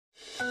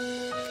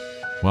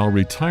While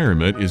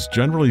retirement is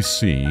generally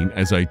seen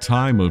as a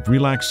time of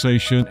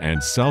relaxation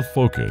and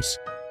self-focus,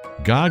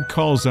 God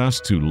calls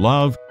us to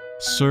love,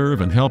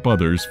 serve, and help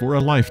others for a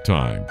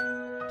lifetime.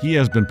 He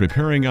has been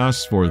preparing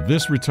us for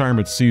this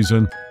retirement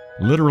season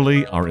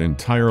literally our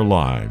entire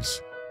lives.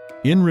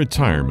 In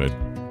retirement,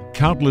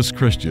 countless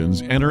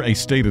Christians enter a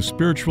state of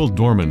spiritual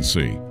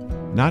dormancy,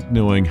 not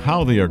knowing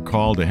how they are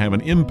called to have an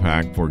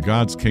impact for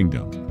God's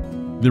kingdom.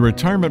 The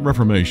Retirement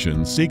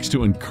Reformation seeks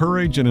to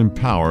encourage and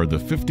empower the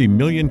 50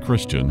 million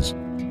Christians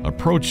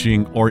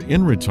approaching or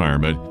in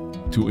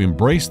retirement to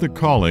embrace the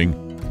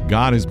calling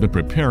God has been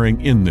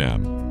preparing in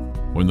them.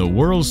 When the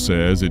world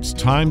says it's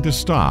time to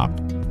stop,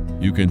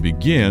 you can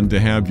begin to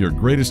have your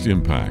greatest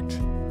impact.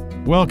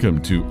 Welcome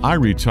to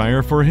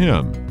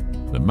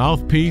iRetire4Him, the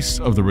mouthpiece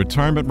of the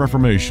Retirement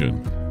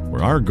Reformation,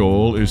 where our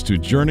goal is to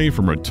journey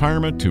from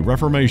retirement to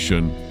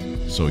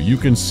reformation so you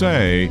can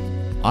say,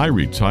 I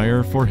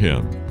retire for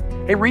Him.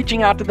 Hey,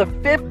 reaching out to the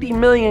 50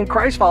 million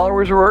Christ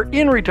followers who are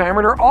in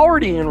retirement or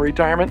already in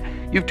retirement,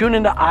 you've tuned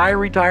into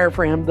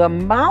iRetire4Him, the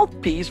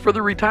mouthpiece for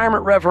the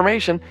Retirement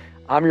Reformation.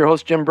 I'm your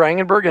host, Jim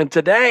Brangenberg, and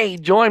today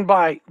joined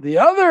by the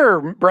other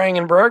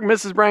Brangenberg.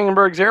 Mrs.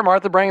 Brangenberg's here.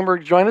 Martha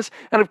Brangenberg joined us.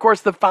 And of course,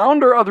 the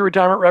founder of the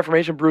Retirement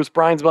Reformation, Bruce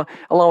Brynsma,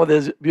 along with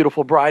his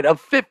beautiful bride of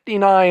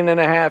 59 and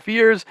a half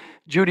years,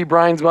 Judy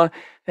Brynsma.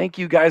 Thank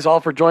you guys all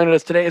for joining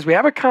us today as we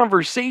have a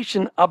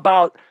conversation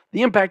about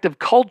the impact of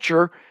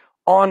culture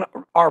on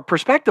our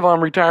perspective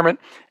on retirement.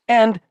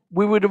 And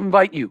we would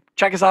invite you,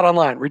 check us out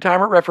online,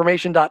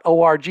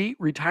 retirementreformation.org,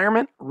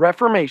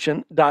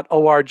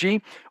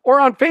 retirementreformation.org,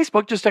 or on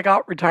Facebook, just check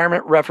out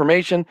Retirement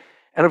Reformation.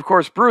 And of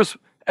course, Bruce,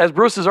 as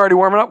Bruce is already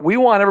warming up, we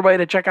want everybody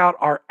to check out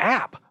our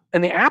app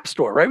in the App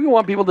Store, right? We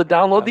want people to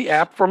download the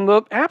app from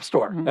the App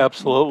Store.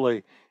 Absolutely.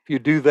 If you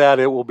do that,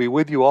 it will be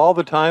with you all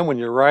the time when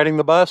you're riding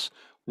the bus,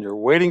 when you're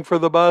waiting for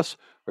the bus,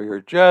 or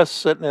you're just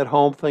sitting at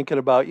home thinking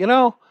about,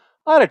 I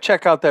ought to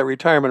check out that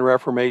Retirement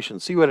Reformation,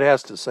 see what it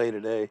has to say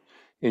today.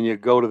 And you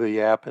go to the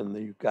app and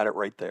you've got it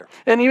right there.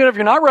 And even if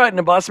you're not riding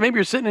a bus, maybe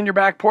you're sitting in your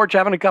back porch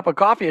having a cup of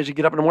coffee as you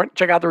get up in the morning,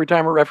 check out the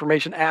Retirement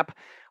Reformation app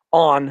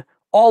on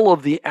all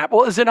of the app.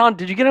 Well, is it on,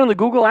 did you get it on the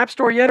Google App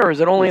Store yet, or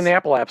is it only in the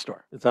Apple App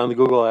Store? It's on the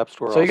Google App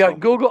Store So you got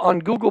Google on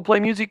Google Play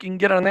Music, you can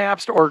get it on the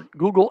App Store, or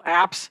Google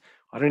Apps.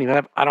 I don't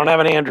have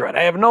an Android.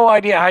 I have no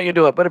idea how you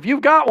do it, but if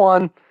you've got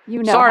one,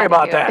 sorry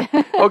about that.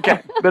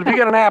 Okay, but if you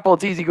got an Apple,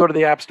 it's easy, go to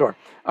the App Store.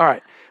 All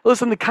right.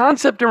 Listen, the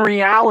concept and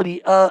reality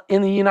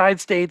in the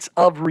United States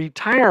of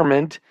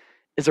retirement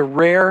is a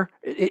rare,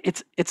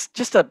 it's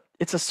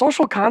a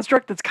social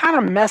construct that's kind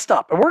of messed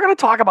up. And we're going to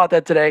talk about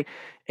that today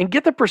and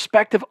get the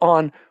perspective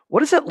on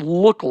what does it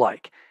look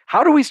like?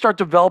 How do we start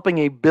developing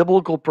a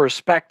biblical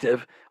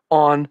perspective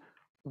on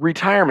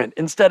retirement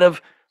instead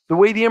of the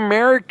way the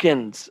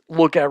Americans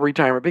look at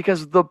retirement?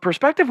 Because the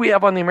perspective we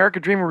have on the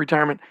American dream of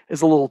retirement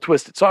is a little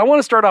twisted. So I want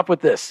to start off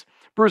with this.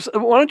 Bruce,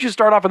 why don't you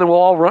start off and then we'll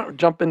all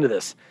jump into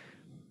this.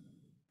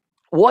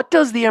 What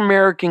does the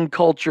American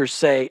culture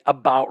say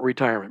about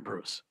retirement,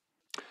 Bruce?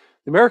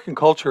 The American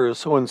culture is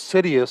so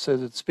insidious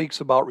as it speaks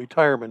about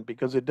retirement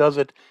because it does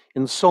it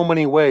in so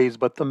many ways,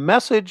 but the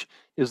message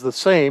is the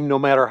same no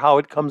matter how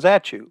it comes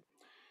at you.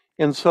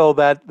 And so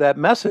that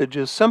message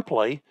is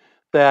simply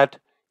that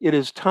it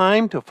is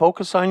time to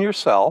focus on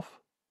yourself.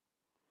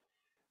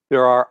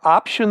 There are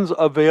options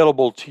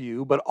available to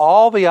you, but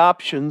all the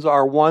options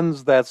are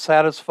ones that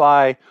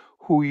satisfy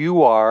who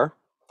you are.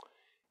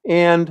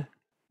 And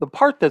the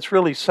part that's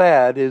really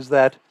sad is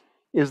that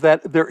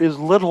there is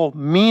little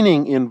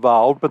meaning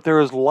involved, but there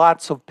is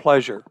lots of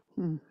pleasure.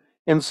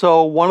 And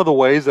so one of the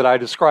ways that I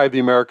describe the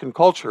American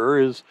culture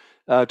is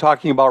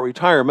talking about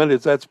retirement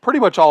is that's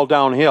pretty much all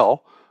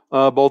downhill,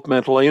 both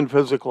mentally and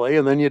physically,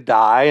 and then you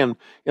die. And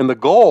the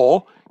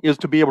goal is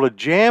to be able to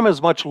jam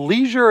as much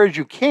leisure as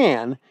you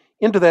can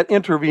into that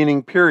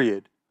intervening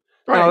period.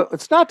 Right. Now,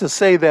 it's not to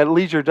say that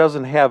leisure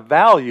doesn't have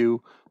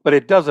value, but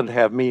it doesn't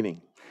have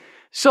meaning.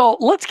 So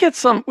let's get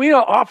some,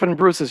 often,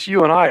 Bruce, it's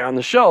you and I on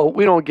the show,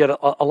 we don't get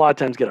a lot of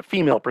times get a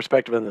female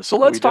perspective in this. So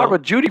let's talk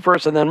with Judy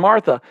first and then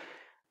Martha.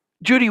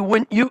 Judy,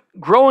 when you,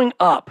 growing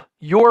up,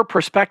 your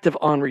perspective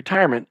on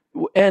retirement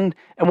and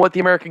what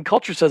the American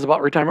culture says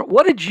about retirement,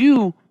 what did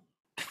you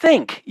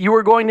think you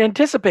were going to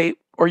anticipate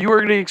or you were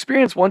going to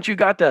experience once you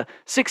got to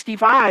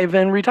 65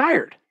 and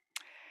retired?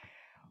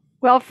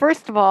 Well,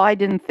 first of all, I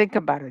didn't think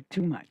about it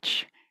too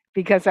much,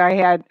 because I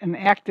had an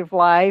active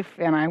life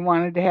and I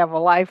wanted to have a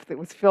life that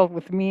was filled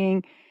with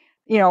meaning,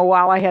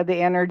 while I had the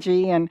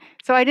energy. And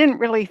so I didn't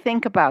really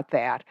think about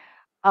that.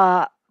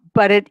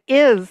 But it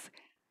is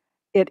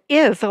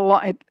a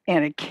long,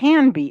 and it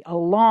can be a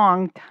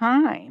long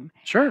time.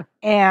 Sure.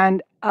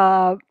 And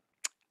I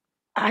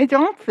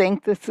don't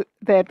think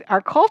that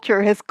our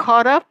culture has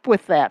caught up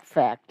with that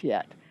fact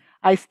yet.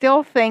 I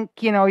still think,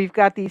 you've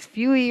got these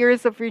few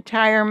years of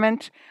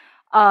retirement.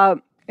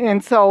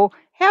 And so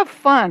have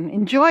fun,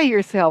 enjoy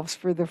yourselves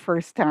for the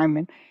first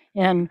time,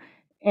 and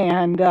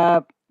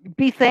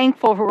be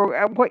thankful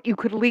for what you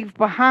could leave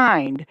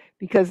behind,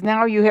 because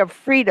now you have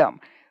freedom.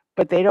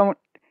 But they don't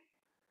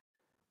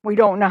we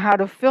don't know how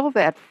to fill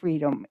that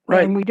freedom.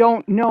 Right. And we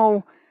don't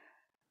know,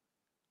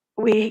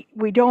 we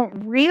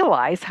don't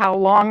realize how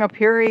long a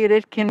period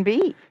it can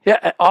be.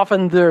 Yeah,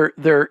 often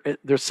they're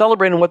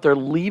celebrating what they're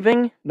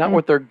leaving, not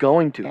what they're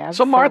going to. Absolutely.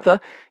 So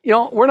Martha,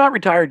 we're not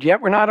retired yet.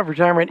 We're not of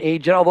retirement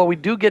age yet, although we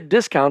do get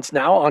discounts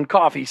now on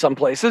coffee some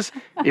places,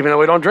 even though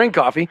we don't drink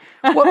coffee.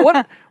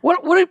 What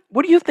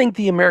do you think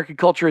the American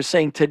culture is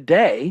saying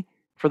today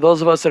for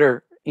those of us that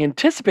are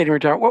anticipating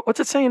retirement? What's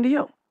it saying to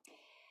you?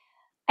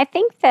 I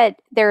think that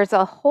there's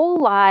a whole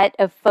lot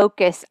of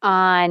focus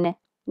on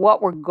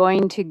what we're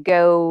going to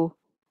go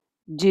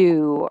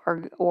do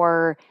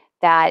or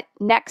that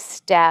next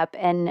step.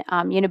 And,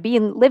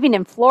 living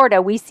in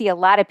Florida, we see a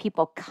lot of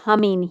people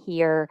coming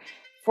here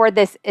for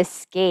this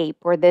escape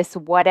or this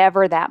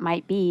whatever that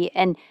might be.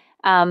 And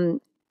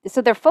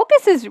so their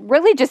focus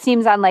really just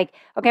seems on like,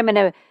 okay, I'm going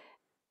to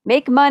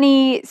make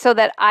money so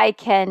that I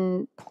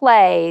can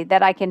play,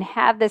 that I can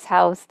have this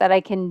house, that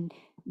I can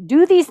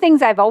do these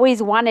things I've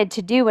always wanted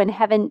to do and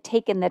haven't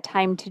taken the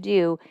time to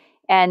do.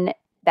 And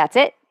that's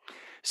it.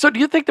 So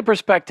do you think the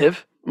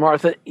perspective,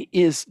 Martha,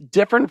 is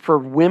different for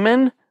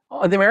women?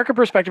 The American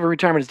perspective of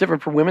retirement is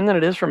different for women than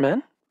it is for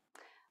men?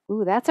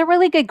 Ooh, that's a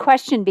really good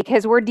question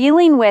because we're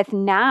dealing with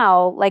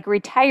now like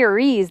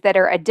retirees that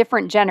are a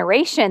different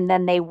generation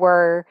than they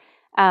were,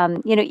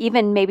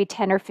 even maybe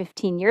 10 or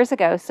 15 years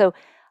ago. So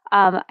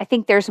I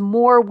think there's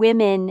more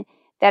women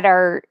that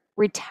are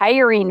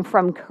retiring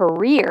from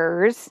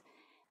careers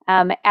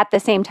at the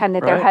same time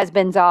that their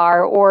husbands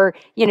are, or,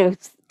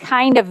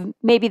 kind of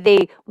maybe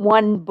they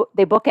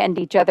bookend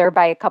each other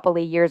by a couple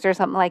of years or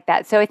something like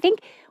that. So I think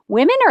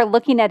women are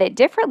looking at it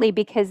differently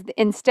because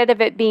instead of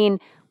it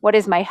being, what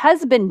is my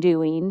husband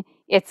doing?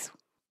 It's,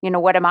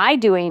 what am I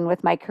doing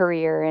with my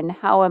career and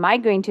how am I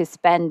going to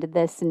spend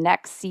this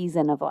next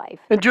season of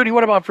life? And Judy,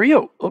 what about for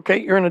you? Okay,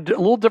 you're in a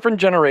little different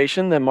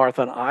generation than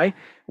Martha and I.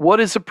 What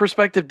is the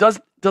perspective?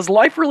 Does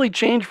life really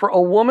change for a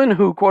woman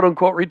who, quote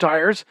unquote,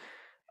 retires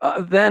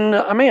than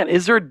a man?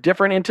 Is there a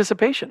different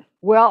anticipation?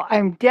 Well,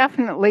 I'm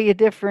definitely a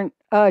different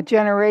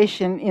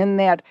generation in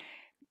that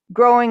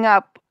growing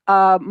up,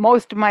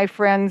 most of my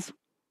friends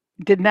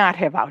did not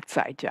have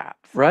outside jobs.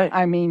 Right.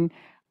 I mean,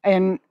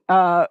 and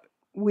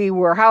we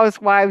were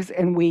housewives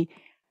and we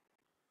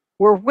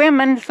were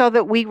women so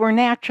that we were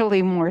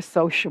naturally more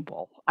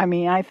sociable. I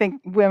mean, I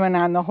think women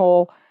on the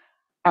whole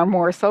are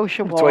more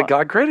sociable. That's why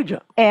God created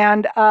you.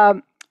 And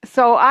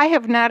so I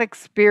have not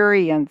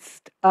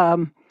experienced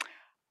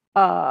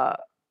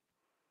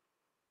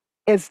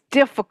as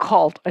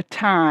difficult a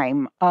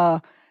time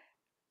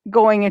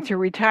going into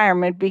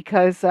retirement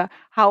because,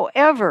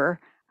 however,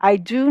 I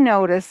do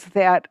notice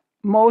that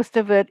most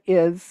of it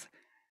is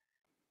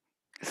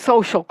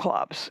social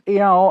clubs,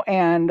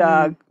 and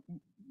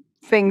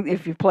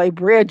if you play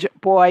bridge,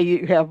 boy,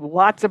 you have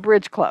lots of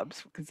bridge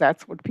clubs because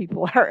that's what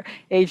people our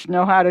age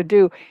know how to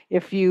do.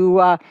 If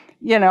you,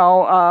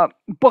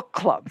 book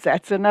clubs,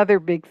 that's another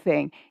big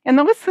thing. And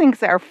those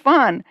things are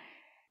fun,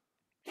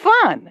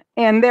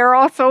 and they're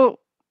also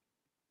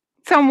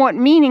somewhat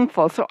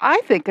meaningful. So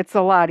I think it's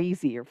a lot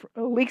easier,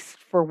 at least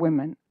for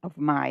women of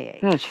my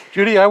age.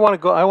 Judy, I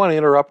want to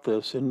interrupt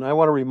this, and I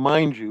want to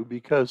remind you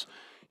because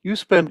you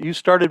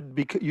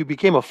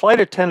became a flight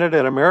attendant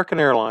at American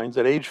Airlines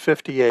at age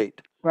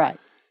 58. Right.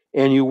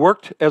 And you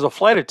worked as a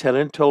flight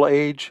attendant till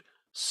age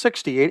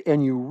 68,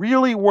 and you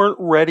really weren't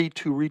ready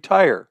to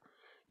retire.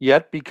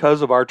 Yet,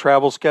 because of our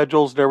travel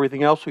schedules and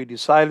everything else, we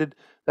decided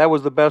that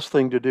was the best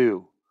thing to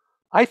do.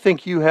 I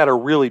think you had a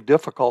really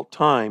difficult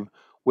time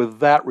with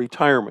that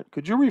retirement.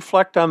 Could you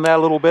reflect on that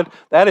a little bit?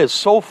 That is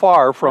so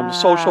far from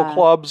social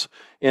clubs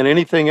and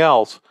anything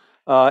else.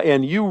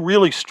 And you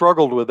really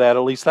struggled with that.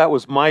 At least that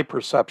was my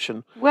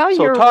perception. Well,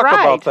 so you're talk right.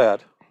 about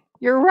that.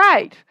 You're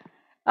right.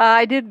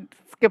 I did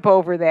skip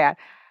over that.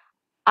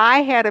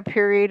 I had a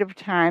period of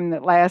time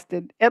that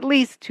lasted at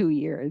least 2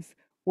 years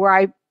where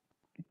I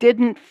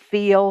didn't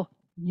feel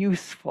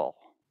useful.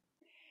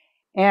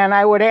 And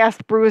I would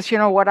ask Bruce,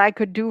 what I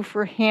could do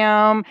for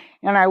him.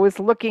 And I was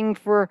looking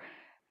for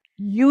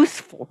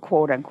useful,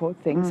 quote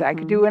unquote, things I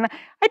could do. And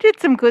I did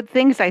some good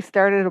things. I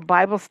started a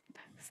Bible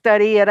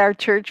study at our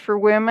church for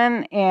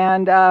women,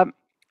 and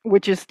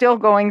which is still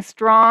going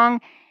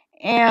strong.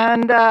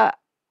 And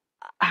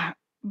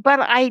but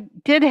I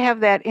did have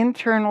that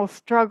internal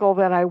struggle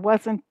that I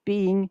wasn't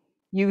being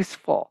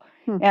useful.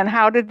 And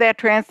how did that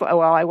translate?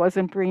 Well, I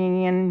wasn't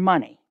bringing in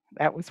money.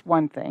 That was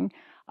one thing.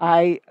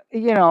 That's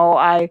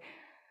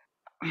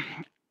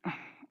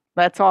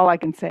all I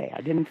can say.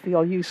 I didn't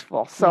feel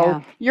useful.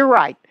 So You're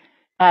right.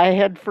 I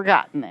had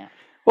forgotten that.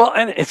 Well,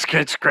 and it's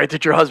great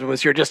that your husband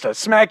was here just to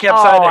smack you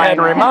upside the head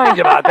and remind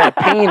you about that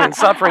pain and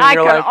suffering in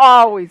your life. I can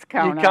always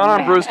count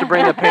on Bruce to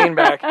bring the pain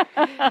back.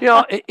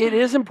 It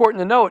is important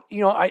to note,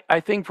 I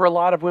think for a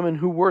lot of women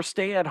who were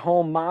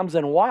stay-at-home moms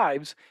and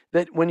wives,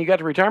 that when you got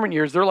to retirement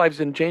years, their lives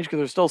didn't change because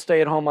they're still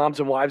stay-at-home moms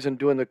and wives and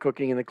doing the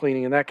cooking and the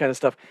cleaning and that kind of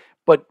stuff.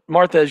 But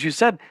Martha, as you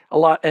said, a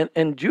lot,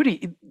 and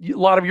Judy, a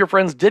lot of your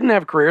friends didn't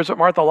have careers, but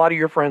Martha, a lot of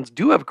your friends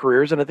do have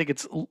careers, and I think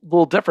it's a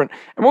little different.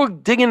 And we'll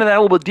dig into that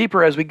a little bit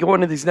deeper as we go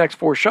into these next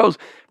 4 shows.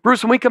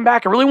 Bruce, when we come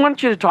back, I really wanted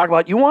to talk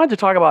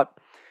about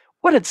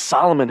what did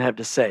Solomon have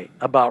to say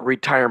about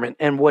retirement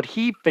and what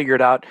he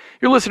figured out.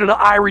 You're listening to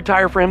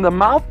iRetire4Him, the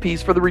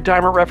mouthpiece for the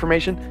Retirement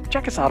Reformation.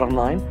 Check us out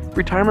online,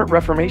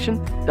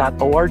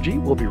 retirementreformation.org.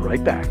 We'll be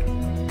right back.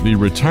 The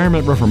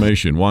Retirement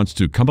Reformation wants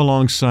to come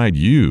alongside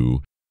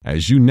you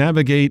as you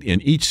navigate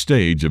in each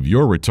stage of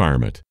your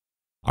retirement.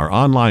 Our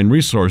online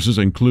resources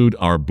include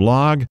our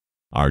blog,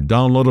 our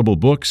downloadable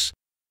books,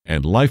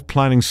 and life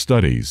planning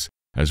studies,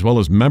 as well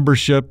as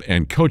membership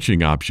and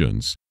coaching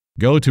options.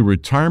 Go to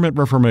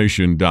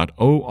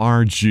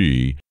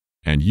retirementreformation.org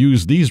and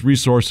use these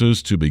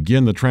resources to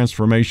begin the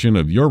transformation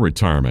of your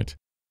retirement.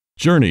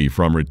 Journey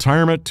from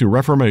retirement to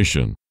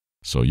reformation,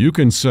 so you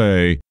can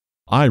say,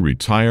 I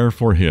retire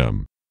for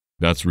Him.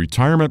 That's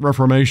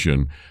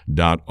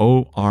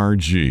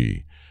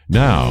retirementreformation.org.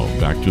 Now,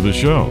 back to the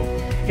show.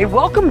 Hey,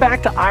 welcome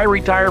back to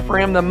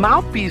iRetire4Him, the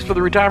mouthpiece for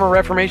the Retirement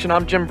Reformation.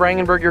 I'm Jim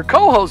Brangenberg, your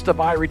co-host of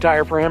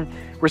iRetire4Him.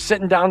 We're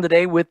sitting down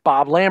today with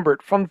Bob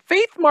Lambert from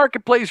Faith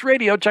Marketplace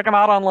Radio. Check him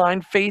out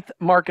online,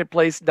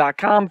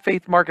 faithmarketplace.com,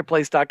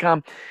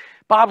 faithmarketplace.com.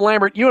 Bob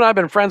Lambert, you and I have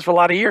been friends for a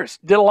lot of years,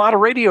 did a lot of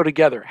radio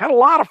together, had a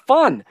lot of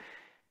fun.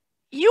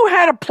 You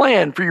had a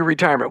plan for your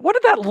retirement. What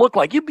did that look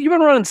like? You've been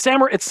running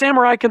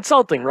Samurai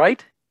Consulting,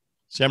 right?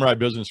 Samurai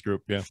Business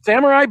Group, yeah.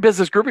 Samurai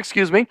Business Group,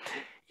 excuse me.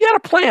 You had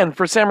a plan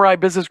for Samurai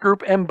Business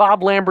Group and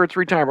Bob Lambert's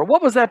retirement.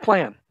 What was that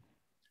plan?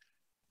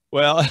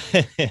 Well,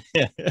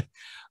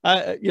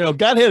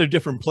 God had a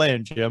different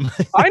plan, Jim.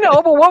 I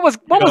know, but what was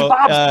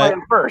Bob's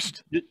plan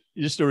first?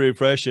 Just to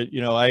refresh it,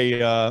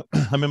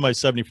 I'm in my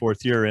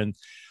 74th year, and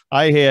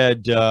I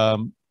had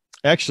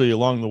actually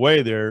along the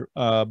way there,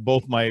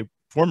 both my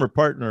former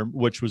partner,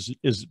 which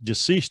is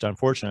deceased,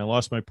 unfortunately. I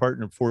lost my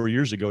partner 4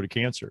 years ago to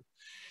cancer.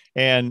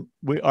 And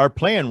our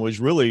plan was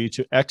really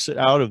to exit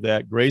out of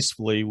that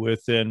gracefully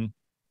within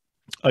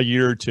a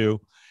year or two.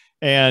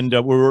 And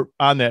we were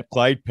on that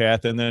glide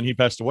path, and then he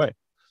passed away.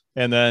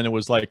 And then it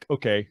was like,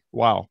 okay,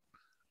 wow.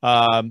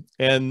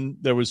 And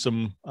there was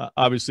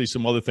obviously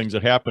some other things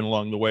that happened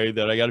along the way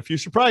that I got a few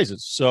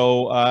surprises.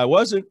 So I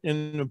wasn't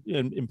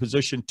in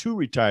position to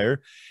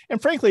retire.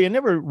 And frankly, I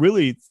never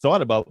really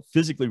thought about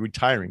physically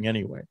retiring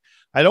anyway.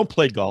 I don't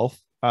play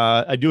golf.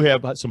 I do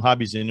have some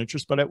hobbies and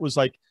interests, but it was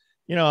like,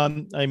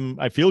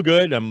 I feel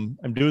good. I'm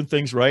doing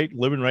things right,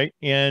 living right.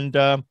 And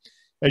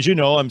as you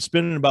know, I'm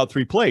spinning about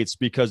 3 plates,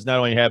 because not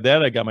only have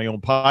that, I got my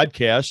own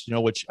podcast,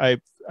 which I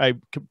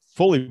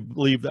fully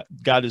believe that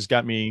God has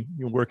got me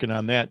working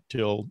on that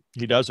till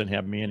He doesn't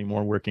have me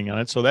anymore working on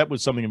it. So that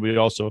was something we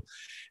also,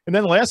 and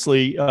then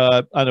lastly,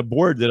 on a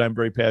board that I'm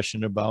very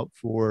passionate about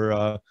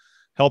for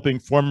helping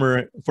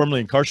formerly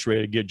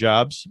incarcerated get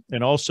jobs,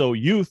 and also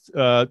youth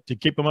to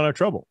keep them out of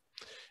trouble.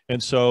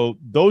 And so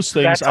those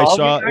things that's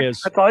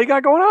all you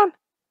got going on.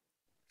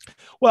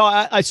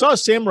 Well, I saw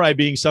Samurai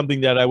being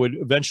something that I would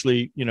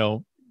eventually,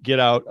 get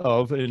out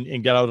of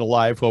and get out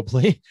alive,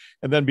 hopefully,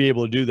 and then be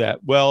able to do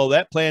that. Well,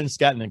 that plan's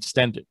gotten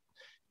extended.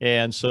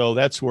 And so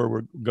that's where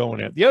we're going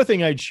at. The other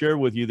thing I'd share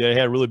with you that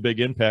had a really big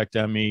impact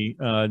on me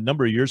a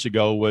number of years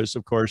ago was,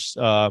 of course,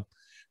 the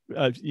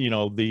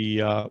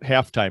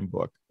Halftime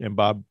book and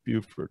Bob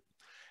Buford.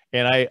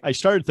 And I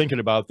started thinking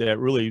about that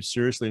really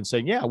seriously and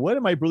saying, yeah, what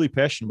am I really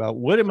passionate about?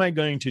 What am I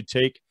going to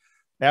take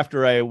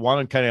after I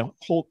want to kind of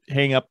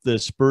hang up the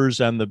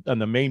spurs on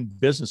the main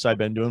business I've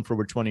been doing for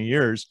over 20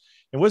 years?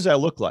 And what does that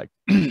look like?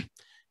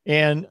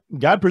 And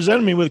God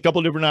presented me with a couple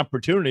of different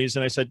opportunities.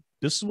 And I said,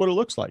 this is what it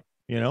looks like.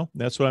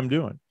 That's what I'm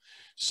doing.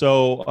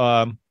 So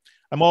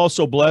I'm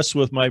also blessed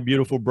with my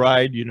beautiful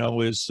bride,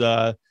 is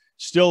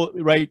still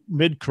right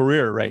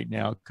mid-career right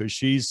now, because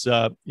she's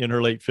in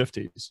her late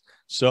 50s.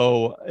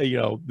 So,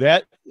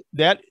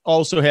 that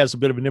also has a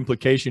bit of an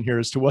implication here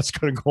as to what's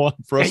going to go on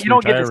for us. You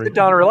don't get to sit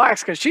down and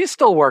relax because she's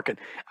still working.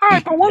 All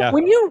right, but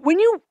when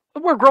you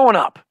were growing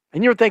up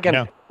and you're thinking,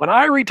 when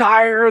I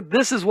retire,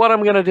 this is what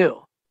I'm going to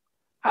do.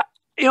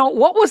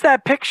 What was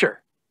that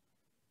picture?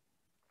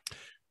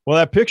 Well,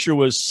 that picture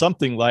was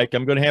something like,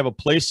 I'm going to have a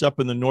place up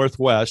in the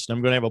Northwest.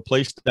 I'm going to have a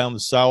place down the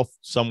South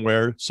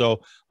somewhere,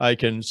 so I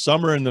can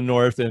summer in the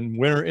North and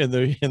winter in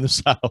the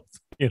South,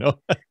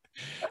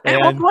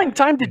 At what point in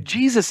time did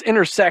Jesus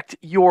intersect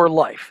your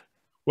life?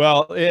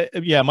 Well,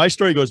 my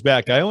story goes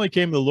back. I only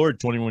came to the Lord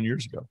 21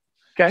 years ago.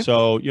 Okay.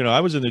 So, I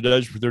was in the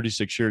Dutch for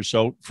 36 years.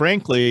 So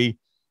frankly,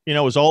 it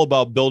was all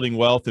about building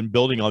wealth and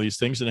building all these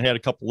things. And I had a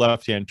couple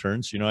left-hand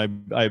turns.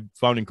 I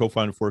founded and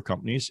co-founded 4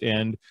 companies,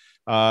 and,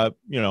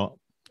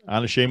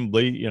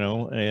 unashamedly,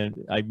 and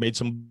I made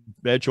some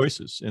bad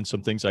choices in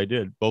some things I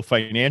did, both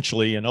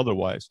financially and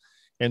otherwise.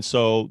 And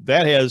so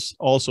that has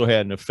also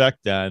had an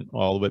effect on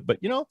all of it. But,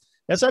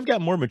 as I've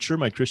got more mature in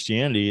my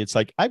Christianity, it's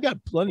like I've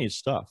got plenty of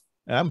stuff.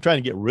 And I'm trying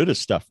to get rid of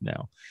stuff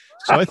now.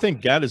 So I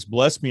think God has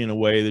blessed me in a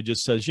way that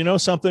just says,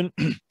 something,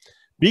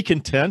 be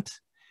content.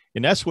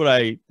 And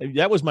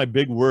that was my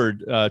big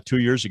word 2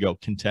 years ago,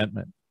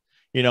 contentment.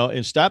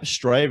 and stop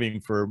striving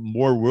for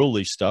more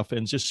worldly stuff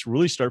and just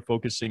really start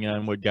focusing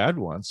on what God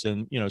wants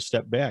and,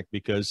 step back,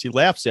 because he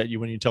laughs at you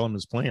when you tell him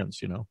his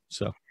plans,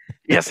 so.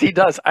 Yes, he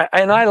does.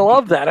 And I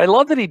love that. I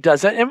love that he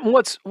does that. And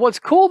what's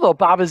cool though,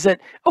 Bob, is that,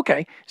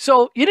 okay,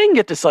 so you didn't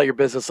get to sell your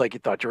business like you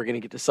thought you were going to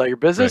get to sell your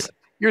business. Right.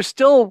 You're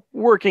still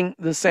working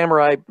the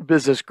Samurai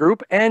Business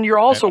Group, and you're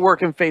also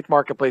working Faith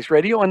Marketplace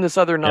Radio and this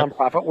other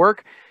nonprofit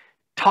work.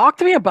 Talk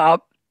to me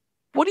about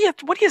what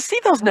do you see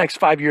those next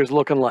 5 years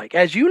looking like?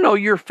 As you know,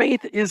 your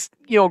faith is,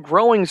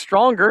 growing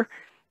stronger.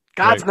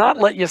 God's not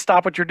letting you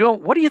stop what you're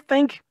doing. What do you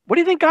think? What do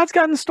you think God's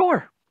got in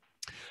store?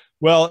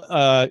 Well,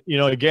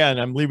 again,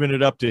 I'm leaving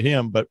it up to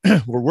him, but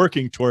we're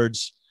working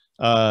towards,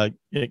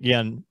 finding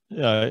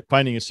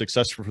a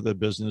successor for the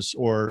business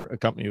or a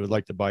company who would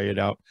like to buy it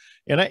out.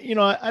 And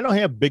I don't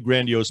have big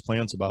grandiose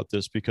plans about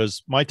this,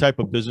 because my type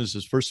of business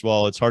is, first of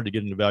all, it's hard to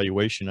get an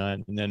evaluation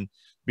on, and then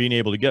being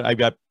able to I've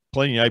got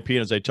plenty of IP. And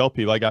as I tell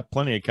people, I got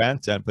plenty of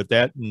content, but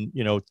that,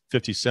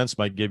 50 cents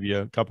might give you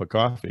a cup of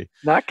coffee.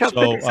 Not cup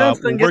 50 cents,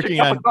 we're working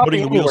on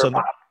putting the wheels on.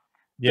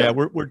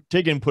 We're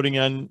putting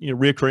on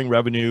recurring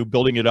revenue,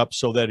 building it up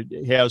so that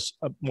it has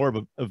more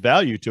of a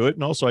value to it,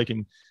 and also I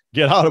can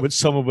get out of it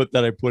some of it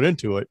that I put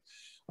into it.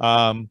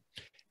 And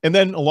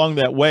then along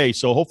that way,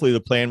 so hopefully the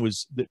plan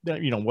was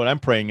that, what I'm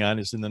praying on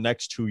is in the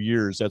next 2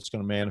 years that's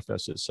going to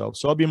manifest itself.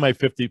 So I'll be in my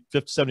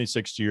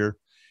 76th year,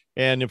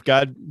 and if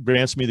God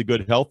grants me the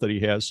good health that He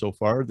has so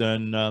far,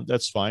 then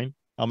that's fine.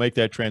 I'll make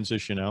that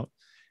transition out.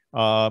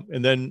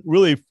 And then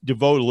really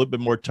devote a little bit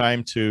more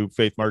time to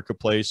Faith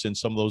Marketplace and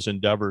some of those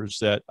endeavors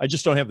that I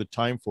just don't have the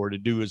time for to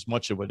do as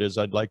much of it as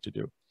I'd like to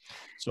do.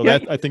 So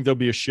I think there'll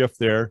be a shift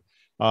there.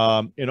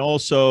 And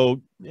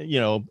also,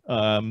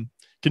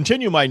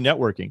 continue my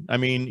networking. I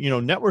mean,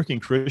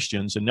 networking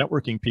Christians and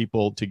networking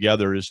people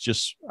together is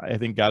just, I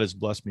think God has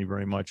blessed me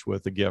very much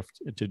with a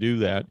gift to do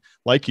that,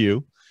 like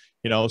you,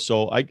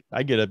 so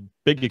I get a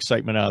big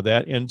excitement out of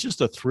that, and just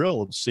a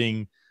thrill of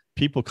seeing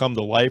people come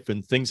to life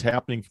and things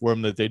happening for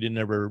them that they didn't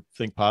ever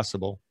think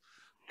possible.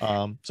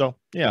 You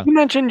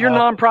mentioned your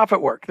nonprofit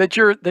work that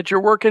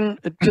you're working.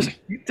 Just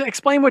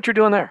explain what you're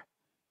doing there.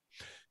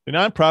 The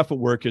nonprofit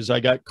work is, I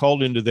got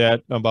called into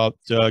that about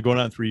going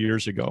on 3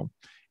 years ago.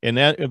 And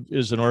that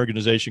is an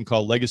organization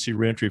called Legacy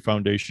Reentry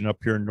Foundation up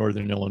here in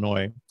Northern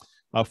Illinois,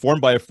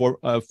 formed by a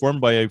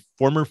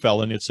former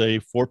felon. It's a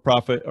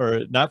for-profit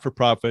or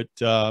not-for-profit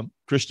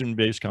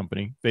Christian-based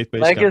company,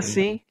 faith-based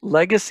company.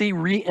 Legacy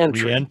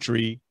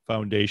Reentry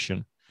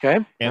Foundation.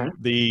 Okay. And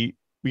we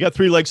got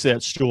 3 legs to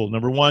that stool.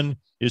 Number one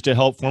is to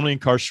help formerly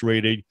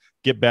incarcerated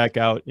get back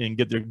out and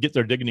get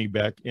their dignity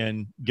back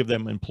and give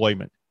them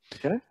employment.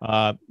 Okay.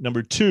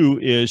 Number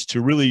 2 is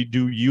to really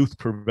do youth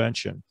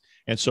prevention.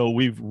 And so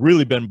we've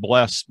really been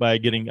blessed by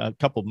getting a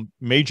couple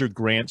major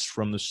grants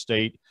from the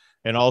state,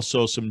 and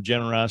also some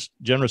generous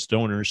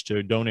donors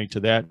to donate to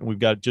that. And we've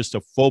got just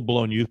a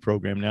full-blown youth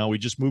program now. We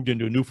just moved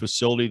into a new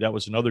facility. That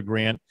was another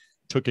grant,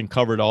 took and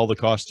covered all the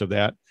cost of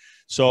that.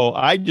 So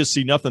I just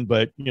see nothing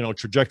but,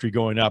 trajectory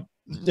going up.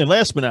 And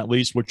last but not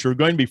least, what you're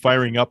going to be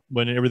firing up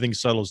when everything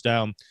settles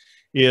down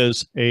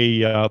is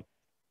a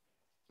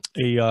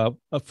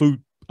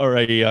food or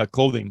a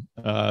clothing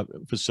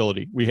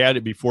facility. We had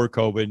it before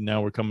COVID, and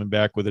now we're coming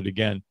back with it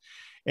again.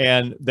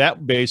 And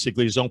that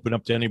basically is open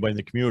up to anybody in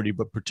the community,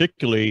 but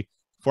particularly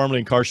formerly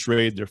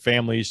incarcerated, their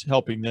families,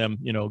 helping them,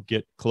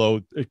 get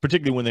clothed,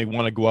 particularly when they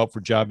want to go out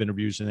for job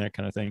interviews and that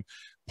kind of thing.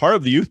 Part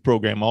of the youth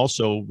program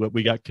also, what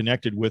we got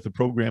connected with a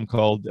program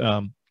called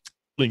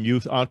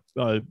Youth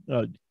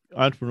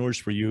Entrepreneurs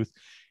for Youth,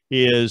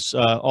 is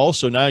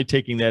also not only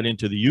taking that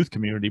into the youth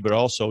community, but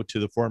also to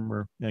the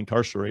former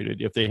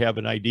incarcerated, if they have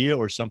an idea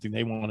or something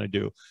they want to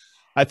do.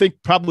 I think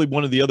probably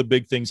one of the other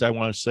big things I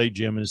want to say,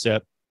 Jim, is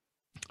that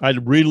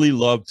I'd really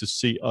love to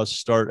see us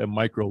start a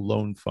micro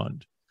loan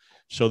fund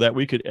so that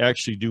we could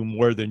actually do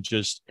more than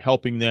just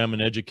helping them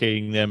and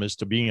educating them as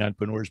to being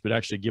entrepreneurs, but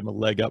actually give them a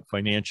leg up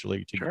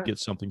financially to get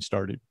something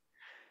started.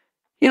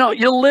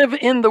 You live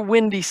in the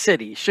Windy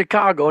City,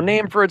 Chicago,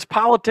 named for its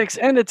politics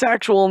and its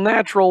actual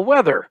natural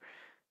weather.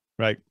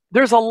 Right.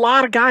 There's a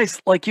lot of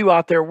guys like you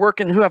out there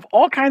working who have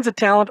all kinds of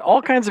talent,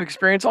 all kinds of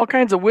experience, all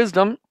kinds of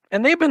wisdom.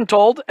 And they've been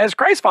told, as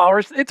Christ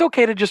followers, it's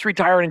okay to just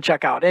retire and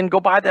check out and go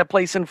buy that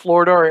place in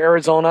Florida or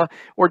Arizona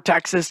or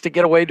Texas to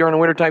get away during the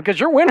wintertime. Because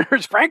your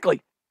winters,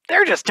 frankly,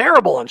 they're just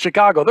terrible in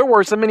Chicago. They're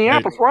worse than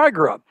Minneapolis, where I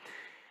grew up.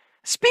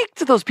 Speak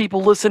to those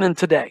people listening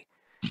today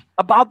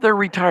about their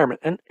retirement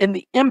and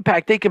the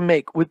impact they can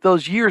make with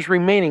those years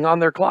remaining on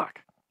their clock.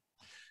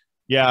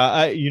 Yeah,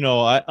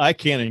 I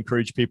can't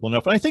encourage people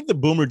enough. And I think the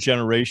boomer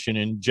generation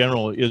in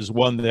general is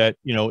one that,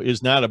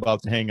 is not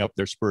about to hang up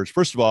their spurs.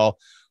 First of all,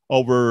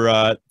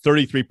 over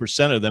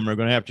 33% of them are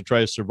going to have to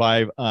try to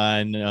survive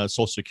on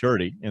Social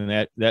Security.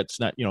 And that's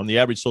not, the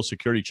average Social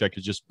Security check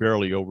is just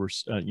barely over,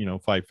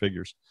 5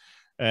 figures.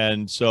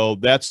 And so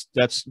they're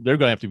going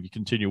to have to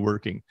continue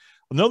working.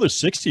 Another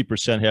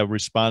 60% have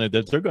responded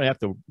that they're going to have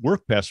to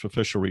work past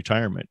official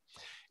retirement.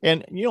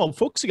 And,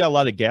 folks have got a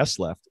lot of gas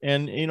left.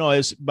 And,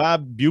 as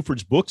Bob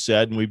Buford's book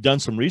said, and we've done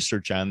some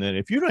research on that,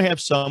 if you don't have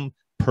some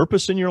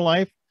purpose in your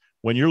life,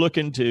 when you're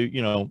looking to,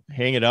 you know,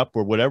 hang it up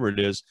or whatever it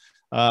is,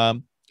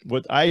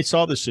 what I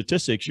saw the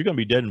statistics, you're going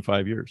to be dead in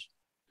 5 years.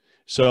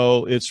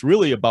 So it's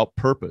really about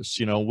purpose.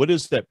 You know, what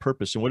is that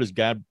purpose, and what has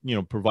God, you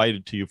know,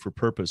 provided to you for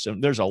purpose?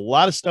 And there's a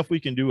lot of stuff we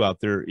can do out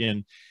there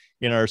in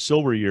our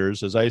silver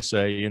years, as I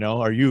say, you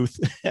know, our youth.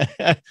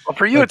 Well,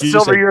 for you, it's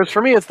silver years.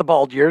 For me, it's the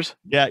bald years.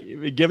 Yeah,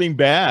 giving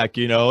back,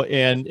 you know,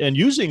 and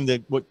using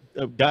what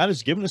God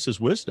has given us as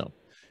wisdom,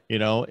 you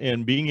know,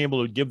 and being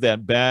able to give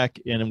that back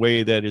in a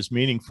way that is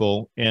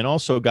meaningful and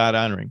also God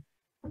honoring.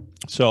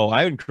 So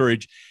I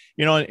encourage,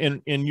 you know,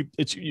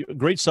 it's a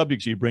great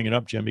subject you bring it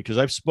up, Jim, because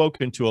I've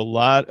spoken to a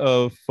lot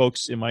of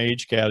folks in my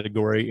age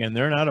category, and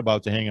they're not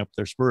about to hang up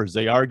their spurs.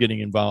 They are getting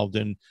involved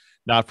in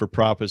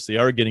not-for-profits. They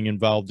are getting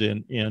involved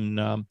in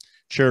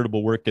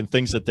charitable work and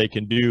things that they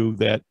can do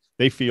that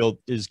they feel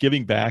is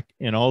giving back,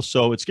 and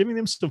also it's giving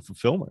them some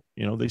fulfillment.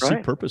 You know, they see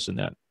purpose in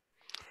that.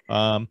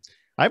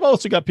 I've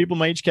also got people in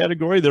my age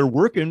category, they're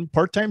working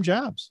part-time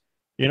jobs,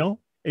 you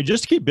know, and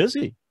just to keep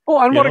busy. Well,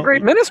 and what a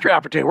great ministry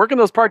opportunity, working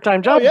those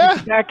part-time jobs. Yeah. You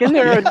get back in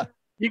there and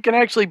you can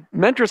actually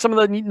mentor some of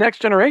the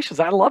next generations.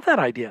 I love that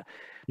idea.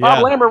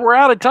 Bob Lambert, we're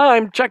out of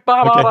time. Check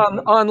Bob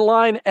out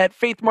online at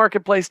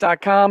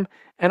faithmarketplace.com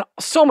and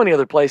so many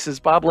other places.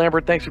 Bob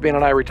Lambert, thanks for being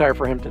on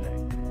iRetire4Him today.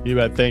 You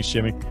bet. Thanks,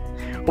 Jimmy.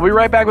 We'll be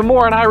right back with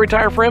more on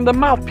iRetire4Him, the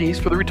mouthpiece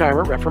for the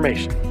retirement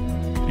reformation.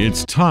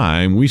 It's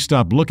time we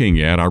stop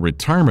looking at our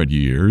retirement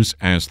years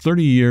as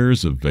 30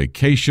 years of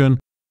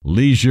vacation,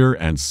 leisure,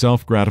 and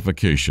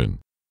self-gratification.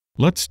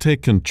 Let's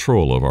take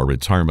control of our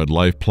retirement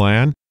life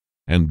plan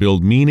and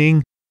build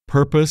meaning,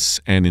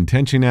 purpose, and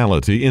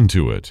intentionality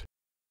into it.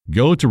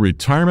 Go to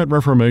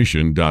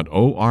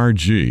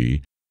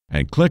retirementreformation.org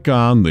and click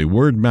on the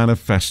word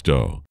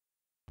manifesto.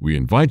 We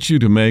invite you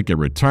to make a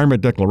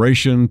retirement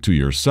declaration to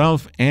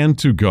yourself and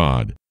to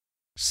God.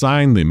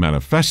 Sign the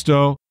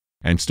manifesto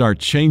and start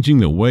changing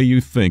the way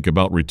you think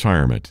about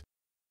retirement.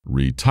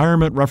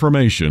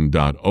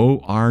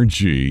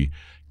 retirementreformation.org.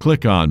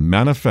 Click on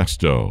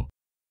Manifesto.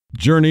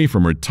 Journey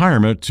from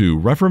retirement to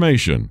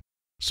reformation,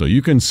 so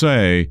you can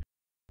say,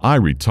 I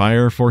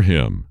retire for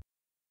Him.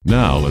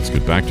 Now let's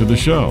get back to the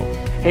show.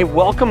 Hey,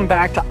 welcome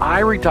back to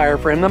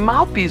iRetire4Him, the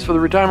mouthpiece for the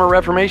retirement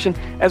reformation,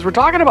 as we're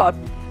talking about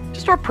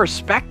just our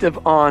perspective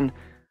on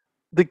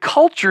the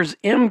culture's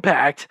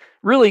impact.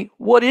 Really,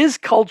 what is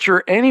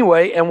culture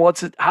anyway, and what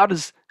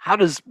does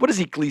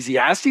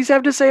Ecclesiastes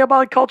have to say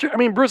about culture? I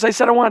mean, Bruce, I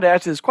said I wanted to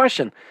ask you this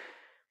question.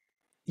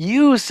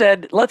 You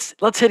said, let's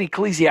hit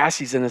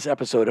Ecclesiastes in this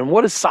episode. And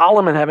what is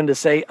Solomon having to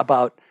say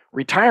about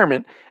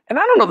retirement? And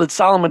I don't know that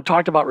Solomon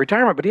talked about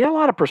retirement, but he had a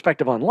lot of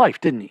perspective on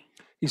life, didn't he?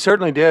 He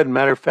certainly did.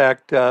 Matter of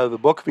fact, the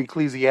book of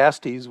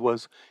Ecclesiastes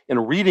was, in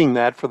reading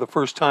that for the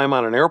first time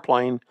on an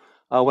airplane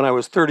when I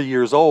was 30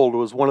 years old,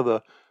 was one of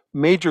the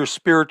major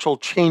spiritual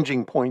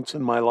changing points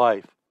in my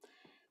life.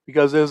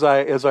 Because as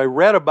I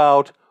read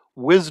about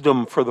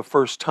wisdom for the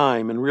first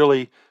time and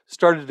really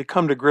started to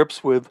come to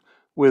grips with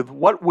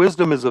what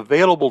wisdom is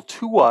available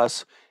to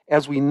us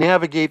as we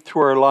navigate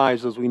through our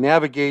lives, as we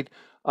navigate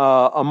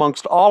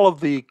amongst all of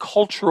the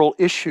cultural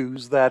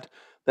issues that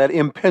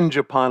impinge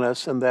upon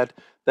us and that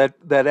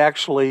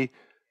actually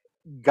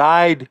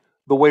guide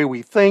the way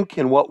we think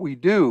and what we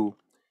do.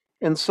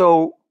 And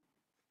so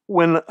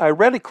when I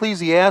read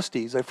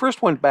Ecclesiastes, I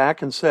first went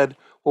back and said,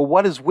 well,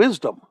 what is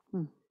wisdom?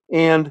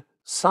 And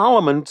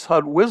Solomon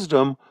said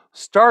wisdom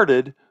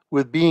started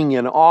with being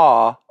in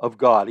awe of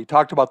God. He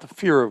talked about the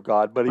fear of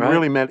God, but he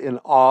really meant in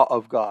awe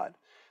of God.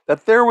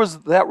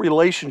 That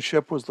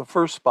relationship was the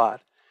first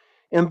spot.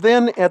 And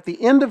then at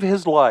the end of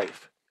his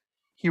life,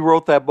 he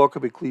wrote that book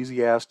of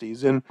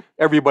Ecclesiastes, and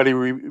everybody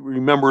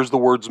remembers the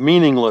words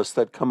meaningless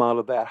that come out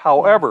of that.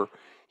 However,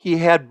 he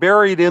had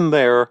buried in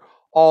there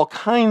all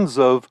kinds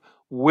of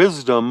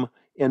wisdom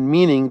and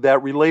meaning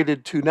that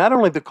related to not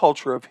only the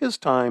culture of his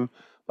time,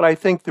 but I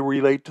think they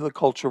relate to the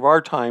culture of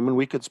our time, and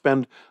we could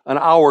spend an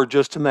hour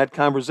just in that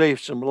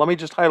conversation. But let me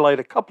just highlight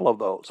a couple of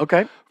those.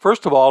 Okay.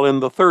 First of all, in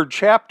the third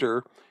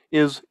chapter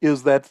is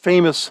that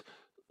famous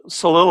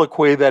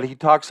soliloquy that he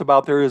talks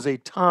about. There is a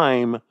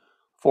time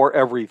for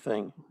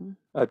everything.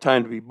 A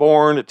time to be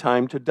born, a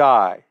time to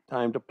die,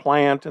 time to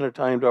plant, and a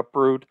time to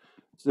uproot,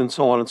 and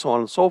so on and so on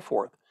and so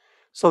forth.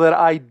 So that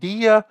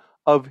idea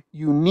of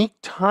unique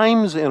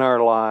times in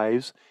our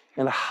lives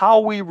and how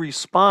we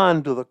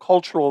respond to the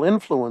cultural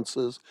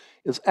influences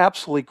is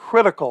absolutely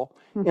critical.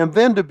 And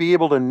then to be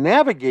able to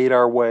navigate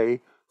our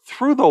way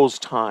through those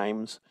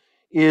times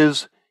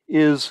is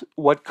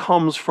what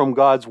comes from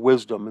God's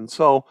wisdom. And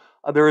so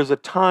there is a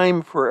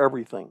time for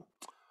everything.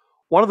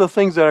 One of the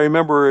things that I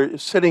remember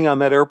sitting on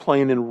that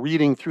airplane and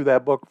reading through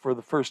that book for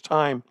the first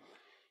time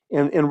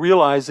and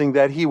realizing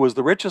that he was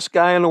the richest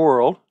guy in the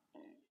world,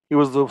 he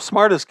was the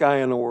smartest guy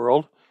in the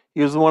world,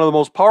 he was one of the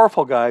most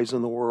powerful guys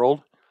in the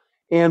world,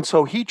 and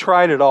so he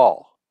tried it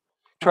all.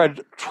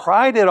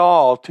 Tried it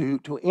all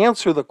to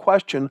answer the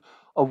question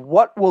of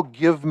what will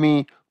give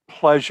me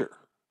pleasure.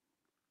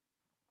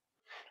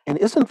 And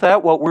isn't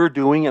that what we're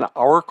doing in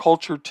our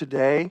culture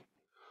today?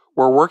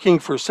 We're working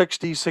for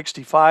 60,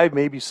 65,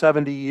 maybe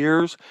 70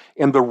 years.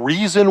 And the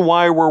reason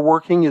why we're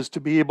working is to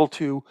be able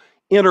to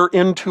enter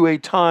into a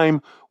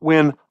time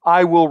when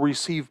I will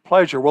receive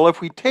pleasure. Well,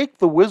 if we take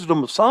the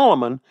wisdom of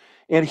Solomon,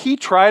 and he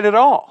tried it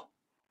all.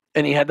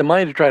 And he had the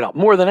money to try it out.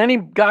 More than any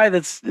guy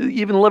that's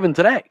even living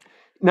today.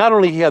 Not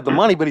only he had the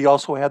money, but he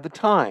also had the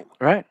time.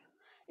 Right.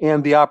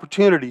 And the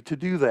opportunity to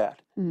do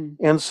that. Mm.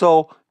 And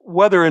so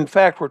whether in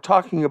fact we're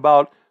talking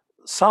about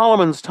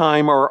Solomon's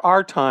time or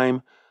our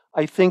time,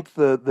 I think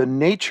the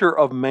nature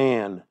of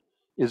man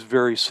is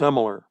very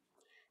similar.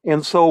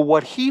 And so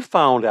what he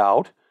found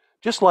out,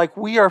 just like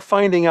we are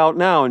finding out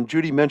now, and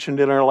Judy mentioned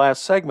in our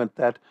last segment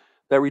that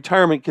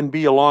retirement can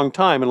be a long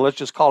time, and let's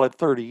just call it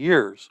 30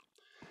 years,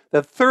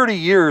 that 30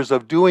 years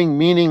of doing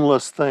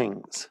meaningless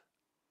things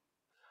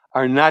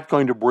are not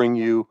going to bring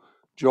you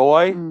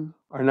joy,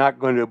 are not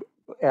going to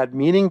add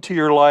meaning to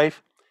your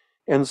life.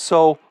 And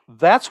so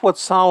that's what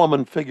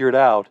Solomon figured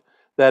out,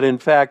 that in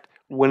fact,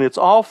 when it's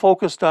all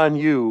focused on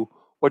you,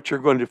 what you're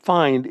going to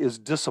find is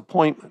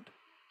disappointment.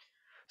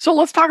 So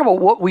let's talk about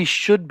what we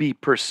should be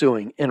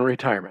pursuing in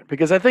retirement,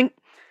 because I think,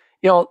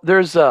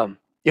 there's,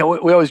 we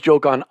always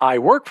joke on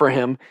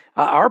iRetire4Him,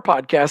 our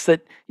podcast,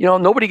 that,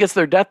 nobody gets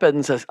their deathbed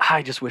and says,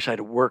 I just wish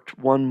I'd worked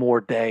one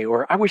more day,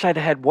 or I wish I'd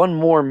had one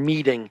more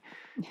meeting.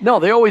 No,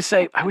 they always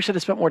say, I wish I'd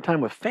have spent more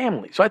time with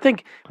family. So I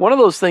think one of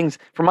those things,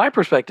 from my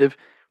perspective,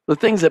 the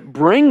things that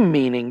bring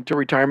meaning to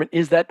retirement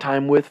is that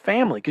time with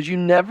family, because you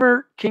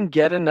never can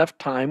get enough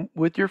time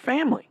with your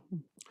family.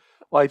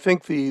 Well, I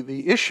think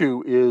the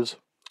issue is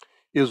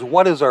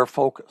what is our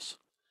focus?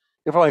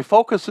 If my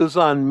focus is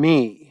on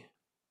me,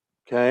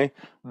 okay,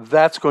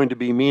 that's going to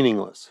be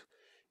meaningless.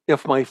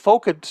 If my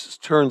focus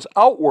turns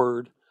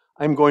outward,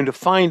 I'm going to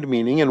find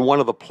meaning, and one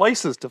of the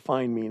places to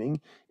find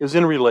meaning is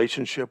in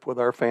relationship with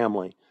our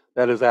family.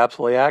 That is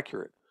absolutely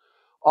accurate.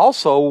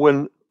 Also,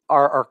 when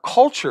our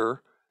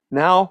culture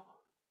now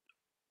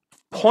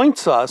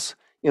points us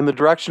in the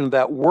direction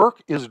that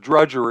work is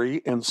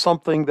drudgery and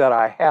something that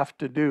I have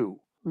to do.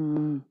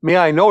 May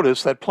I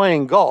notice that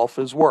playing golf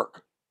is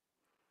work.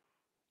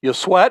 You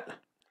sweat,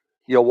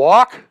 you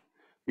walk,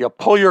 you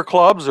pull your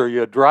clubs, or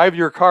you drive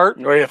your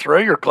cart. Or you throw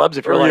your clubs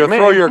if you're like me.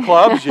 You throw your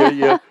clubs,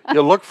 you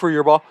look for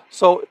your ball.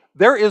 So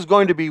there is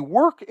going to be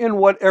work in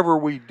whatever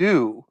we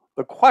do.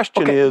 The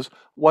question is,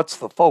 what's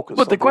the focus?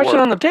 But the question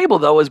on the table,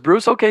 though, is,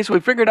 Bruce, okay, so we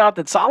figured out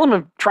that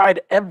Solomon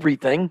tried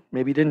everything.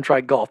 Maybe he didn't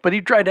try golf, but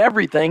he tried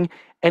everything,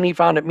 and he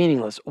found it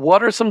meaningless.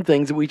 What are some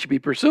things that we should be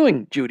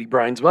pursuing, Judy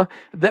Brynsma,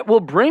 that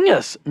will bring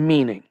us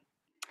meaning?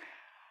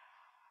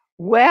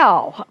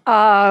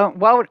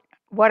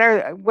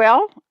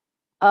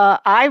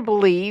 I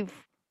believe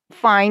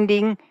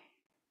finding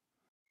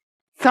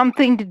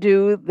something to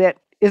do that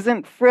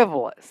isn't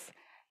frivolous.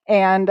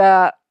 And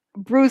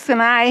Bruce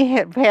and I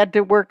have had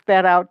to work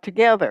that out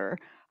together.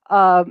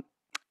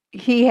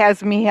 He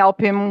has me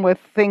help him with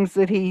things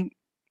that he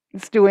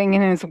is doing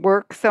in his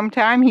work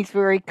sometime. He's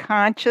very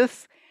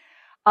conscious.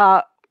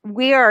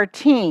 We are a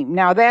team.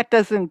 Now, that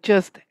doesn't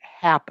just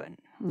happen.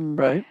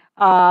 Right.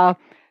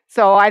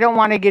 So I don't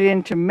want to get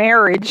into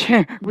marriage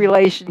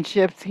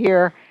relationships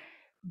here,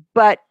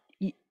 but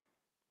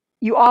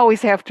you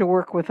always have to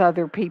work with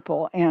other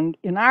people. And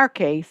in our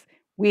case,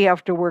 we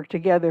have to work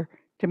together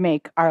to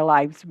make our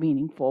lives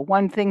meaningful.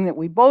 One thing that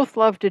we both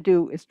love to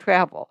do is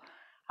travel.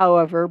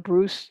 However,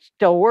 Bruce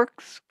still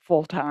works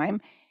full time,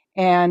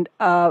 and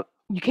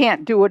you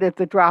can't do it at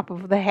the drop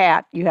of the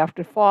hat. You have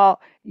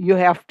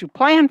to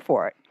plan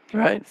for it.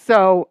 Right.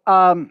 So,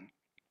 the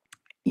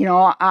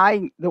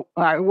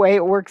way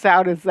it works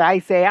out is I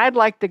say, I'd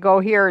like to go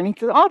here. And he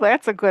says, oh,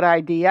 that's a good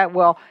idea.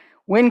 Well,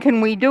 when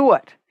can we do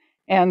it?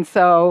 And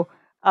so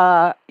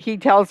he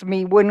tells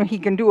me when he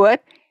can do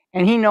it.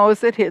 And he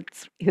knows that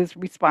it's his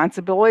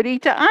responsibility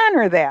to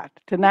honor that,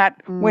 to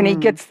not, when he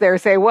gets there,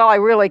 say, well, I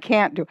really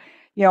can't do it.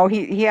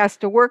 He has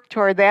to work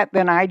toward that.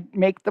 Then I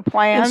make the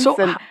plans.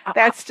 And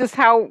that's just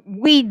how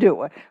we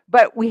do it.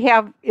 But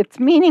it's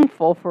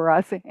meaningful for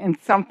us and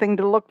something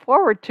to look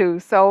forward to.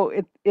 So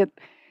it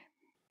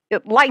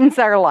lightens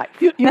our life.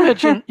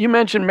 You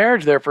mentioned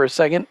marriage there for a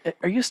second.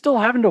 Are you still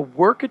having to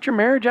work at your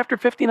marriage after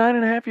 59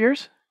 and a half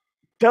years?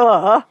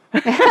 Duh.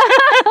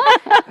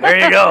 There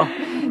you go.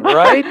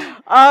 Right?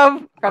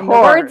 From the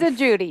words of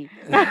Judy.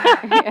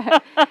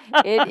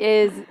 It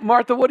is.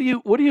 Martha,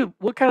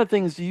 what kind of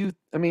things do you,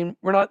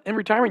 we're not in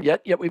retirement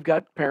yet we've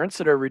got parents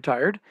that are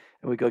retired,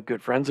 and we've got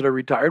good friends that are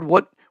retired.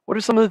 What are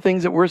some of the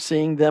things that we're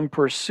seeing them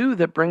pursue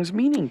that brings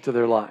meaning to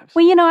their lives?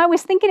 Well, I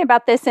was thinking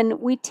about this, and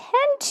we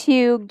tend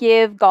to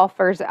give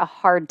golfers a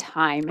hard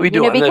time. We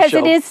do, because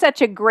it is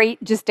such a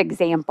great just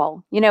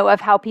example, of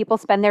how people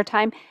spend their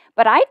time.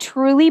 But I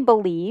truly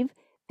believe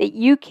that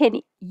you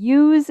can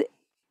use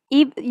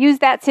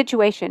that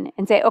situation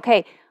and say,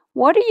 okay,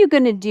 what are you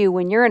going to do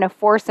when you're in a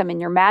foursome and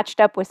you're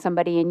matched up with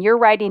somebody and you're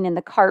riding in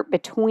the cart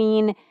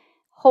between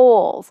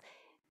holes?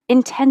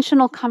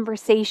 Intentional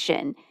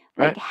conversation.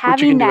 Right. Having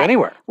which you can do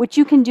anywhere. Which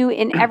you can do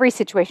in every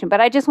situation. But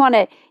I just want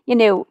to,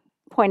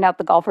 point out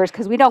the golfers,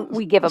 because we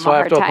give them a hard time. So I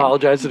have to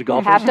apologize to the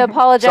golfers? I have to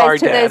apologize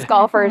to those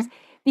golfers.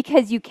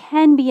 because you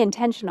can be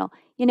intentional.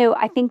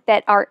 I think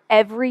that our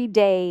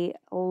everyday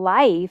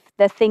life,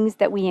 the things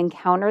that we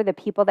encounter, the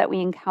people that we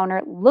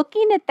encounter,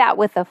 looking at that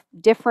with a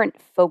different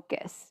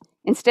focus,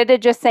 instead of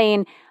just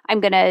saying,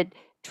 I'm going to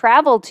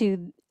travel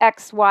to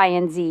X, Y,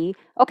 and Z.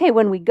 Okay,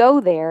 when we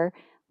go there,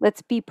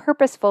 let's be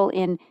purposeful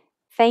in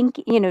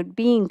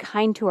being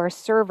kind to our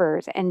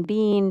servers and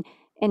being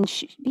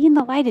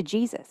the light of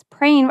Jesus,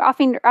 praying,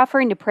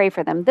 offering to pray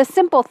for them, the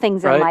simple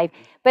things in life,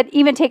 but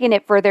even taking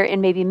it further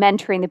and maybe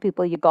mentoring the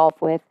people you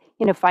golf with,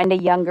 find a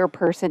younger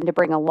person to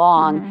bring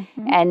along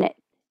and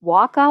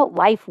walk out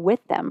life with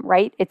them,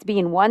 right? It's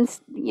being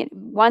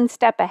one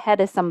step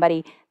ahead of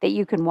somebody that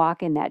you can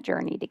walk in that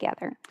journey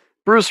together.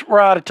 Bruce, we're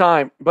out of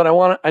time, but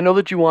I know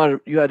that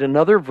you had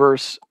another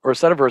verse or a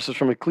set of verses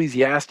from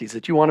Ecclesiastes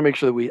that you want to make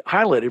sure that we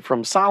highlighted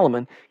from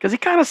Solomon, because he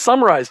kind of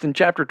summarized in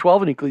chapter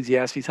 12 in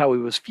Ecclesiastes how he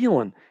was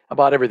feeling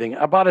about everything,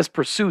 about his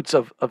pursuits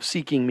of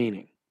seeking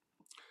meaning.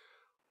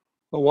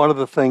 Well, one of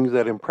the things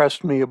that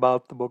impressed me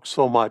about the book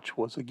so much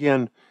was,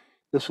 again,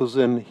 this was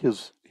in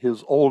his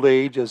old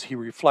age as he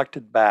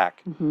reflected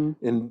back.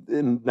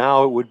 And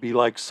now it would be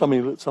like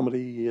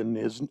somebody in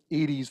his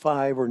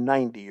 85 or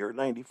 90 or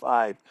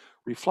 95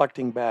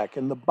 reflecting back.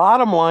 And the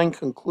bottom line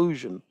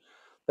conclusion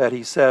that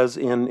he says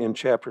in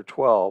chapter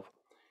 12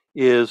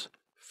 is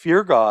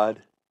fear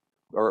God,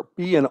 or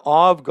be in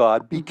awe of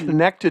God, be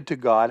connected to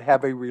God,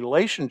 have a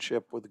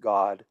relationship with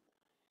God,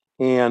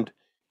 and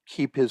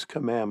keep his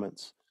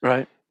commandments.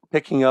 Right.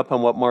 Picking up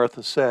on what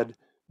Martha said,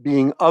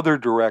 being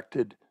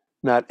other-directed,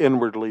 not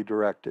inwardly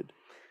directed.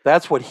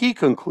 That's what he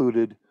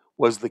concluded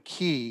was the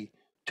key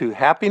to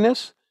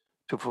happiness,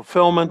 to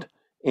fulfillment,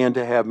 and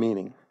to have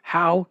meaning.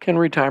 How can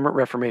Retirement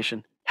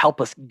Reformation help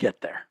us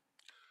get there?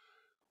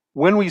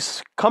 When we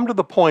come to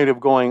the point of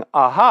going,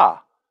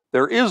 aha,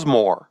 there is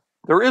more.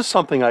 There is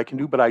something I can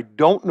do, but I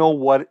don't know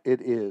what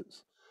it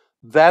is.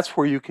 That's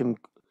where you can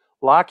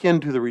lock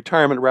into the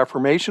Retirement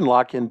Reformation,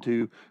 lock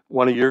into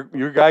one of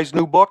your guys'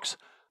 new books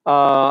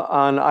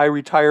on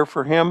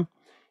iRetire4Him,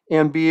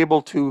 and be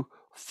able to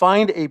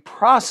find a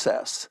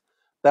process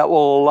that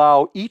will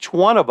allow each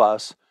one of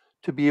us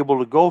to be able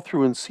to go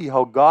through and see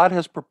how God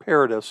has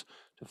prepared us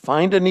to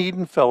find a need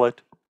and fill it,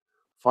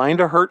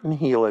 find a hurt and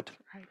heal it,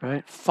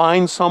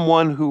 find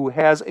someone who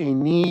has a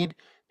need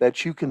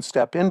that you can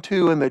step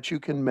into and that you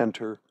can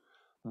mentor.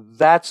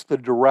 That's the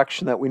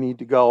direction that we need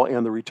to go,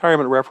 and the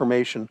Retirement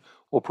Reformation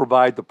will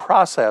provide the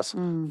process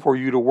for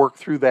you to work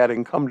through that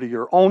and come to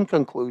your own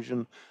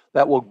conclusion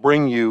that will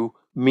bring you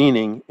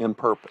meaning and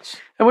purpose.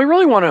 And we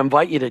really want to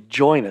invite you to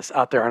join us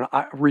out there on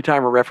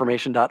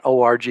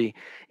retirementreformation.org.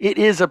 It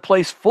is a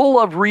place full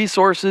of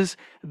resources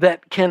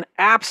that can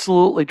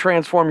absolutely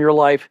transform your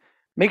life.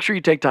 Make sure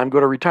you take time. Go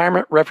to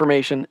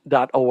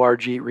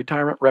retirementreformation.org,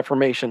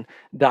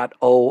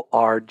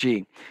 retirementreformation.org.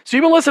 So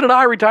you've been listening to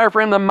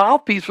iRetire4Him, the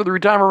mouthpiece for the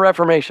Retirement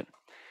Reformation.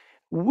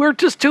 We're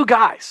just two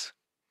guys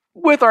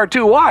with our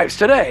two wives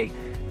today,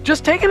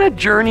 just taking a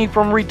journey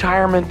from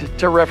retirement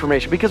to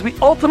reformation, because we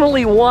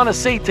ultimately want to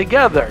say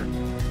together,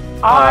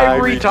 I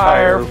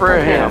retire for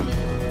him.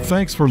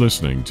 Thanks for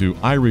listening to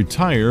I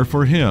Retire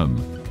for Him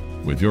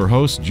with your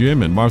hosts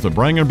Jim and Martha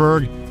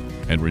Brangenberg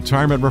and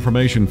Retirement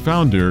Reformation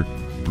founder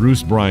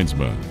Bruce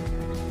Brynsma.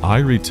 I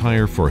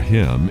Retire for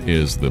Him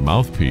is the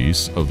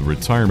mouthpiece of the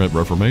Retirement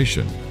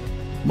Reformation.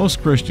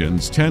 Most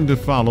Christians tend to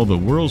follow the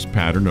world's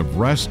pattern of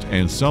rest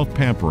and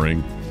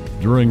self-pampering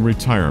during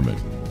retirement.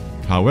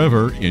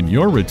 However, in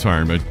your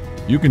retirement,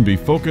 you can be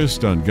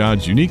focused on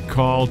God's unique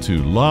call to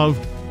love,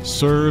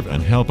 serve,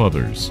 and help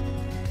others.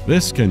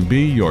 This can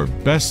be your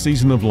best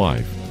season of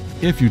life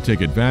if you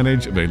take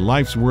advantage of a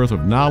life's worth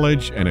of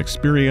knowledge and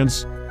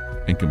experience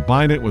and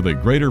combine it with a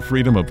greater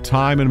freedom of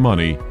time and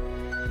money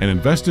and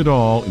invest it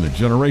all in the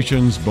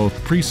generations both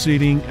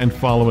preceding and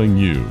following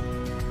you.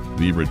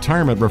 The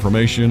Retirement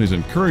Reformation is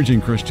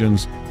encouraging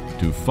Christians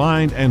to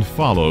find and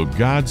follow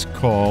God's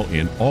call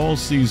in all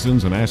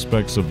seasons and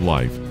aspects of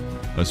life,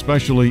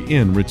 especially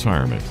in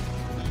retirement.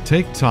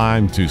 Take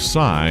time to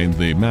sign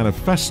the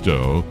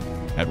manifesto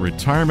at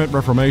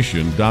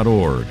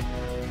retirementreformation.org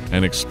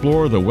and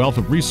explore the wealth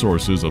of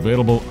resources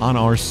available on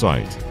our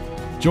site.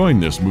 Join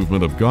this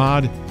movement of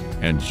God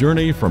and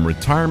journey from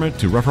retirement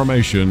to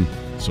reformation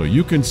so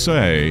you can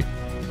say,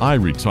 I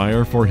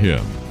retire for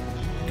Him.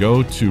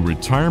 Go to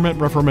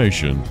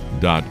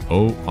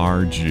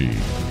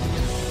retirementreformation.org.